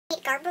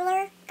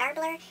Gabbler,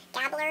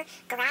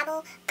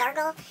 Grable,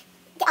 Gargle.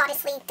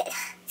 Honestly,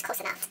 it's close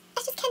enough.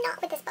 I just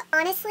cannot with this book.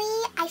 Honestly,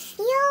 I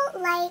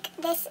feel like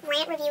this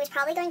rant review is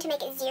probably going to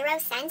make zero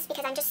sense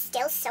because I'm just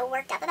still so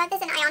worked up about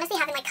this, and I honestly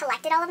haven't like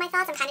collected all of my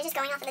thoughts. I'm kind of just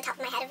going off of the top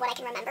of my head of what I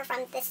can remember from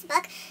this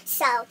book.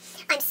 So,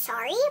 I'm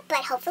sorry, but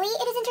hopefully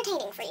it is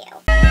entertaining for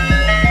you.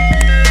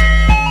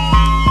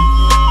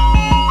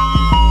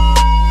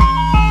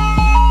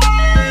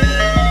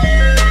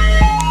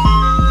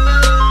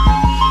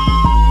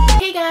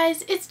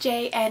 It's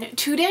Jay, and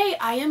today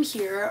I am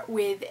here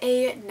with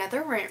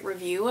another rant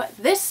review.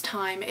 This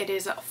time it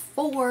is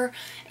for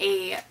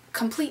a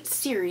complete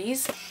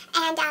series.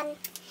 And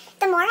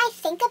the more I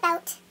think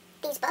about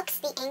these books,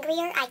 the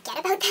angrier I get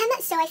about them,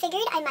 so I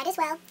figured I might as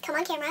well come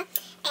on camera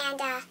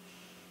and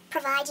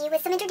provide you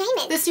with some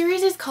entertainment. The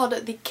series is called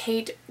the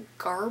Kate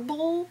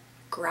Grable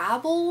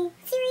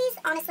series.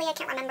 Honestly, I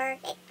can't remember.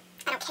 I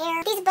don't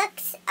care. These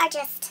books are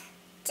just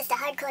a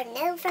hardcore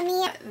no from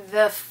me.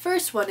 The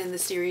first one in the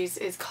series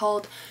is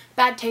called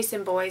Bad Taste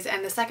in Boys,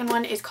 and the second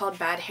one is called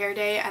Bad Hair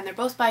Day, and they're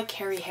both by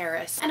Carrie.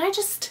 And I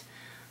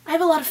have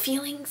a lot of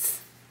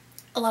feelings,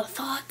 a lot of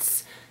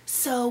thoughts,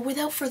 so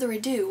without further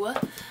ado,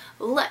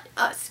 let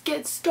us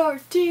get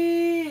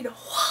started.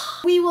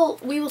 We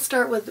will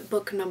start with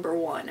book number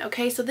 1,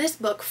 okay? So this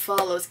book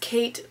follows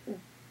Kate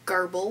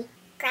Grable.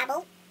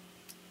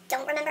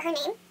 Don't remember her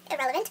name.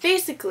 Irrelevant.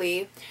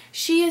 Basically,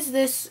 she is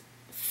this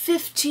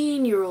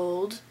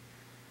 15-year-old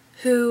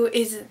who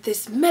is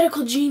this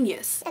medical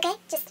genius. Okay,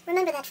 just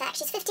remember that fact.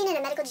 She's 15 and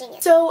a medical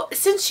genius. So,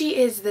 since she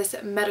is this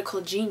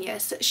medical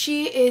genius,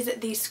 she is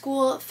the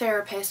school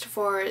therapist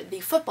for the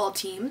football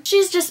team.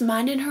 She's just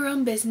minding her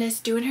own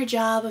business, doing her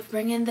job of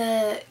bringing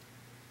the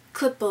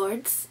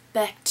clipboards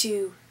back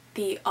to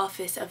the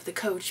office of the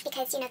coach.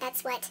 Because, you know,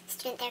 that's what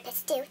student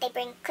therapists do. They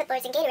bring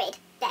clipboards and Gatorade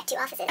back to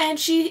offices. And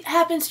she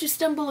happens to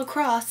stumble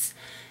across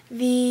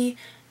the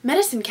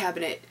medicine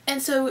cabinet,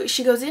 and so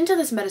she goes into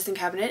this medicine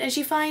cabinet and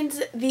she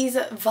finds these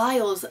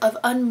vials of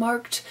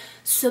unmarked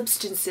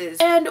substances,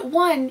 and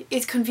one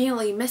is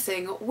conveniently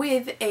missing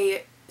with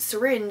a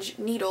syringe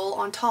needle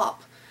on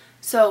top.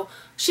 So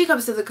she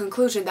comes to the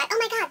conclusion that, oh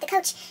my god, the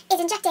coach is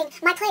injecting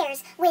my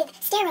players with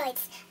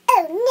steroids.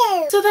 Oh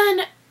no! So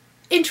then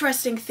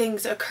interesting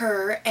things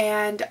occur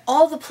and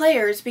all the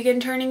players begin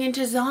turning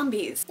into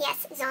zombies.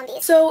 Yes,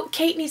 zombies. So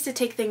Kate needs to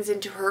take things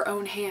into her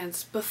own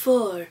hands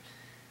before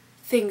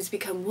things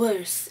become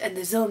worse and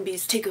the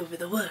zombies take over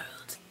the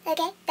world.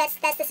 Okay, that's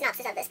the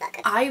synopsis of this book.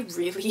 I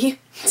really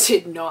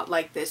did not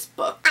like this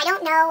book. I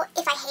don't know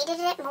if I hated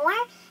it more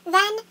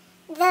than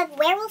the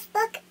werewolf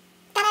book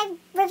that I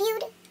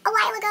reviewed a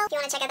while ago. If you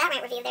want to check out that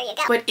rant review, there you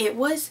go. But it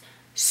was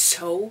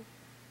so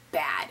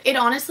bad. It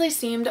honestly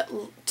seemed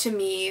to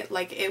me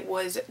like it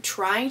was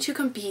trying to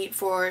compete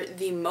for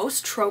the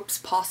most tropes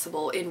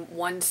possible in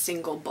one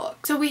single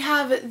book. So we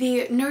have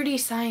the nerdy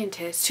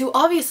scientist who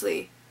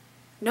obviously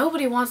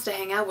nobody wants to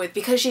hang out with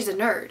because she's a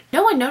nerd.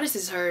 No one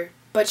notices her,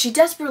 but she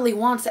desperately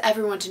wants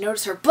everyone to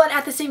notice her, but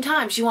at the same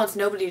time she wants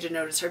nobody to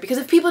notice her because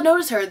if people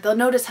notice her, they'll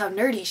notice how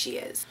nerdy she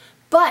is.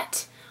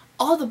 But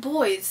all the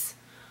boys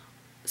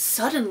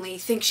suddenly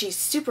think she's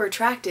super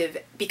attractive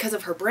because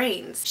of her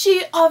brains.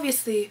 She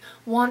obviously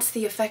wants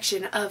the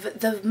affection of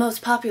the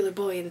most popular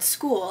boy in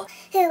school,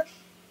 who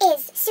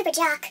is super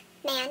jock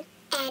man,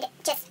 and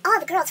just all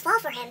the girls fall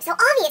for him. So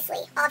obviously,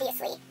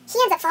 he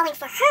ends up falling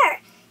for her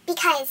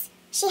because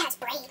she has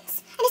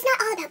brains. And it's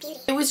not all about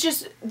beauty. It was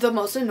just the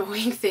most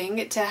annoying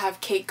thing to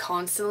have Kate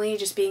constantly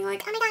just being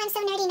like, oh my god, I'm so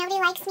nerdy, nobody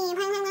likes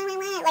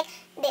me. Like,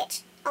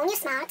 bitch, own your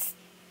smarts.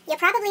 You're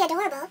probably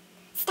adorable.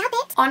 Stop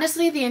it.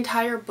 Honestly, the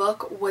entire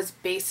book was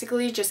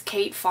basically just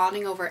Kate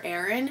fawning over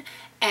Aaron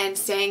and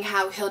saying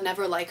how he'll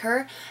never like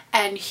her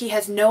and he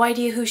has no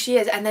idea who she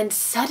is, and then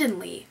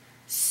suddenly,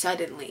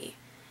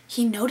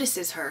 he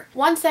notices her.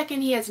 1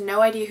 second he has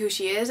no idea who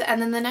she is,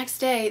 and then the next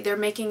day they're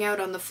making out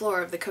on the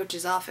floor of the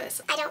coach's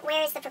office.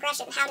 Where is the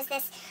progression? How does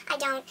this, I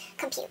don't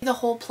compute. The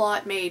whole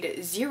plot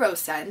made zero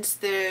sense.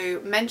 They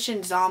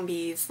mentioned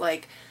zombies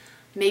like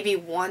maybe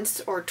once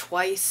or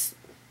twice,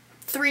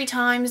 3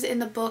 times in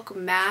the book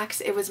max.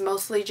 It was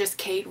mostly just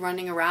Kate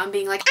running around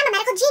being like, I'm a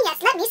medical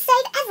genius, let me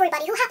save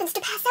everybody who happens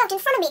to pass out in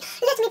front of me.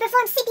 Let me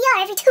perform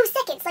CPR every 2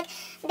 seconds. Like,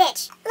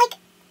 bitch, like,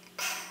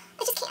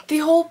 I just can't. The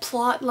whole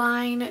plot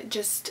line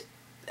just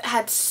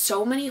had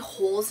so many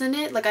holes in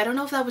it. Like, I don't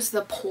know if that was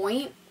the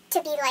point.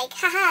 To be like,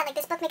 haha, like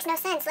this book makes no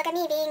sense. Look at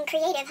me being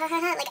creative,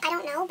 haha. Like, I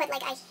don't know, but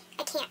like, I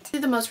can't.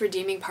 The most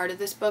redeeming part of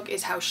this book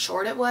is how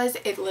short it was.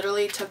 It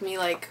literally took me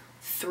like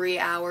 3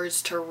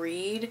 hours to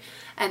read,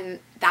 and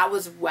that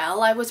was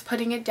I was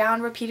putting it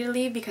down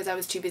repeatedly because I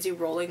was too busy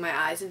rolling my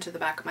eyes into the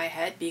back of my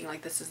head being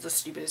like, this is the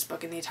stupidest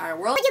book in the entire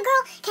world. But your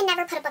girl can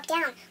never put a book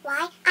down.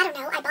 Why? I don't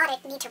know. I bought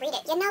it, need to read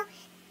it, you know?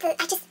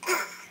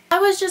 I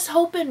was just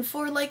hoping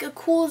for like a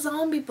cool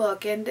zombie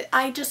book, and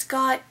I just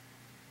got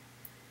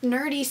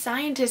nerdy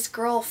scientist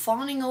girl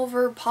fawning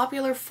over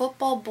popular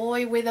football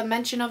boy with a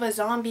mention of a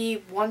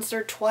zombie once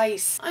or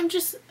twice. I'm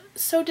just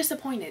so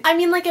disappointed. I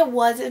mean, like, it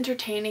was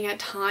entertaining at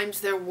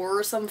times. There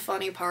were some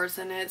funny parts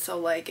in it, so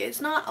like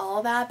it's not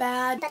all that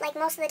bad. But like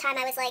most of the time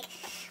I was like,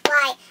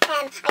 why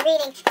am I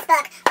reading this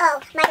book?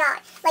 Oh my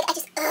god. Like I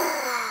just,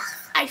 ugh.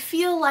 I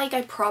feel like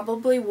I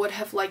probably would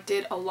have liked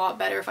it a lot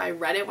better if I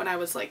read it when I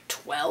was like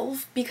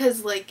 12,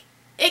 because like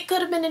it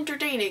could have been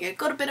entertaining, it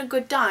could have been a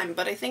good time,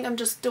 but I think I'm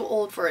just too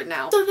old for it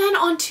now. So then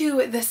on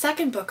to the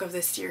second book of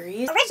this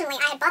series. Originally,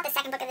 I had bought the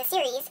second book of the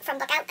series from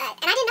Book Outlet,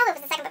 and I didn't know it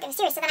was the second book in the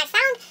series, so then I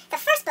found the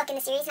first book in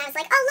the series, and I was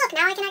like, oh look,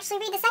 now I can actually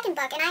read the second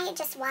book, and I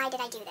just, why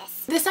did I do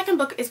this? The second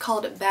book is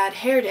called Bad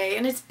Hair Day,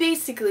 and it's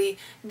basically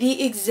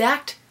the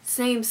exact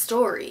same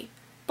story,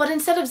 but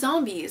instead of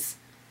zombies,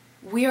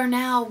 we are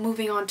now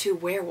moving on to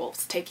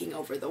werewolves taking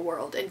over the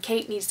world, and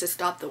Kate needs to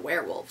stop the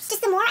werewolves.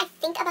 Just the more I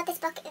think about this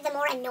book, the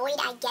more annoyed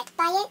I get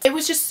by it. It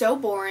was just so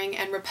boring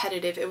and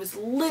repetitive. It was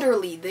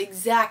literally the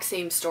exact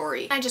same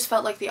story. I just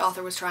felt like the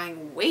author was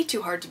trying way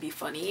too hard to be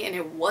funny, and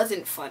it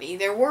wasn't funny.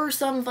 There were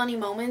some funny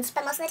moments,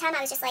 but most of the time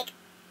I was just like,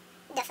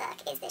 the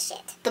fuck is this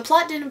shit? The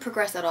plot didn't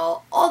progress at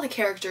all. All the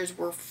characters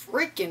were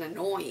freaking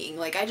annoying.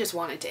 Like, I just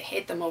wanted to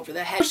hit them over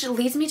the head. Which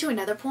leads me to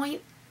another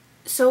point.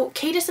 So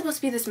Kate is supposed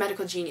to be this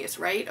medical genius,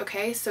 right?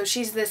 Okay, so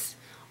she's this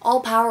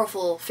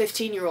all-powerful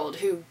 15-year-old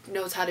who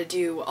knows how to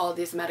do all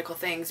these medical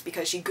things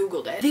because she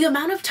Googled it. The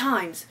amount of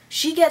times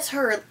she gets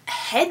her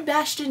head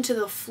bashed into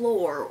the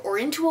floor or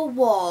into a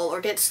wall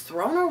or gets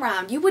thrown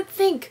around, you would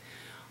think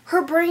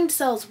her brain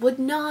cells would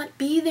not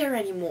be there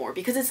anymore,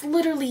 because it's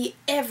literally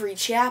every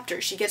chapter.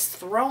 She gets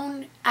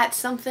thrown at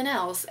something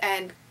else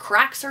and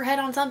cracks her head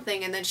on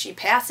something, and then she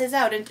passes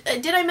out. And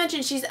did I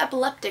mention she's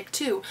epileptic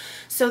too?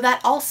 So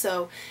that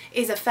also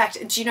is a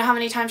fact. Do you know how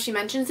many times she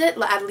mentions it?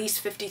 At least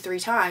 53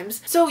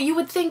 times. So you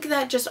would think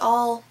that just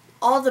all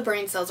the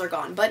brain cells are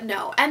gone, but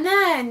no. And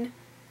then,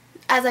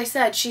 as I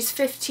said, she's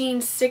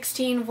 15,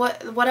 16,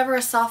 whatever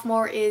a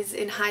sophomore is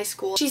in high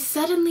school. She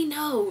suddenly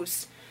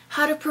knows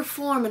how to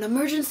perform an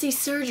emergency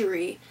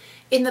surgery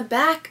in the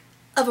back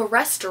of a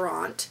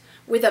restaurant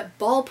with a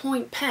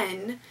ballpoint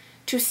pen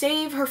to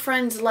save her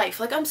friend's life.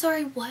 Like, I'm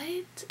sorry, what? And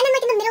then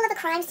like in the middle of a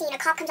crime scene, a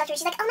cop comes up to her,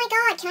 she's like, oh my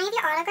god, can I have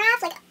your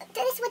autograph? Like,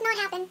 this would not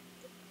happen.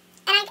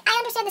 And I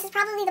understand this is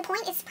probably the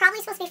point, it's probably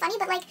supposed to be funny,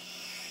 but like,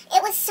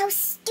 it was so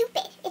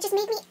stupid. It just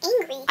made me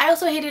angry. I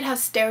also hated how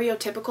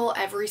stereotypical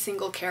every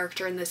single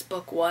character in this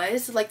book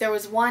was. Like, there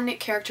was one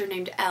character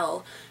named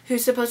Elle,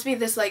 who's supposed to be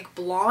this, like,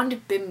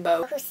 blonde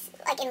bimbo. Who's,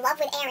 like, in love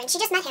with Aaron. She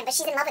just met him, but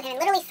she's in love with him and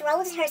literally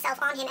throws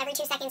herself on him every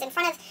 2 seconds in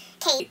front of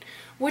Kate.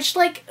 Which,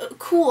 like,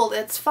 cool,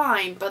 that's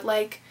fine, but,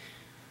 like,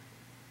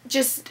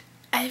 just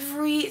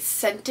every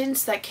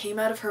sentence that came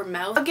out of her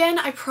mouth. Again,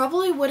 I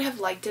probably would have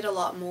liked it a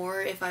lot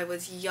more if I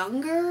was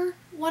younger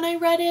when I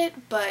read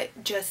it,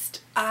 but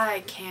just,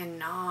 I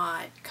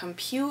cannot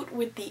compute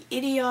with the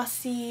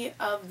idiocy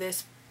of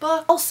this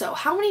book. Also,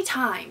 how many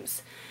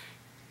times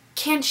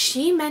can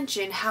she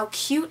mention how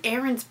cute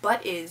Aaron's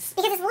butt is?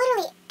 Because it's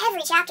literally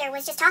every chapter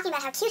was just talking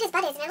about how cute his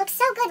butt is, and it looks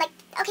so good. Like,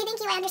 okay, thank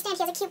you, I understand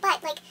he has a cute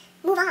butt. Like,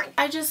 move on.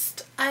 I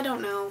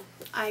don't know.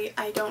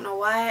 I don't know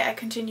why I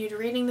continued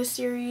reading the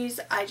series.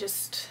 I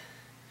just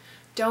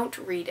don't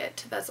read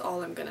it. That's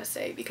all I'm gonna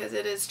say, because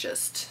it is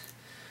just,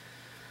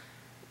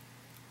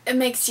 it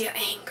makes you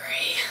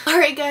angry.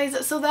 Alright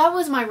guys, so that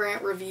was my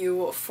rant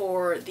review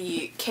for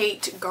the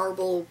Kate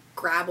Grable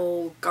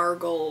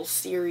Gargle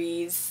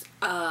series.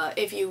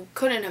 If you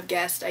couldn't have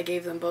guessed, I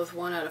gave them both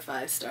 1 out of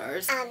 5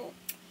 stars.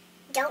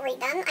 Don't read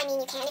them. I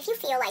mean, you can if you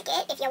feel like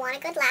it, if you want a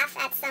good laugh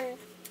at some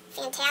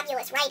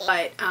fantabulous writing.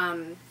 But,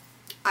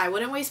 I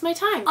wouldn't waste my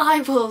time. I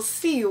will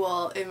see you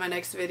all in my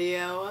next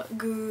video.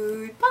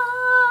 Goodbye!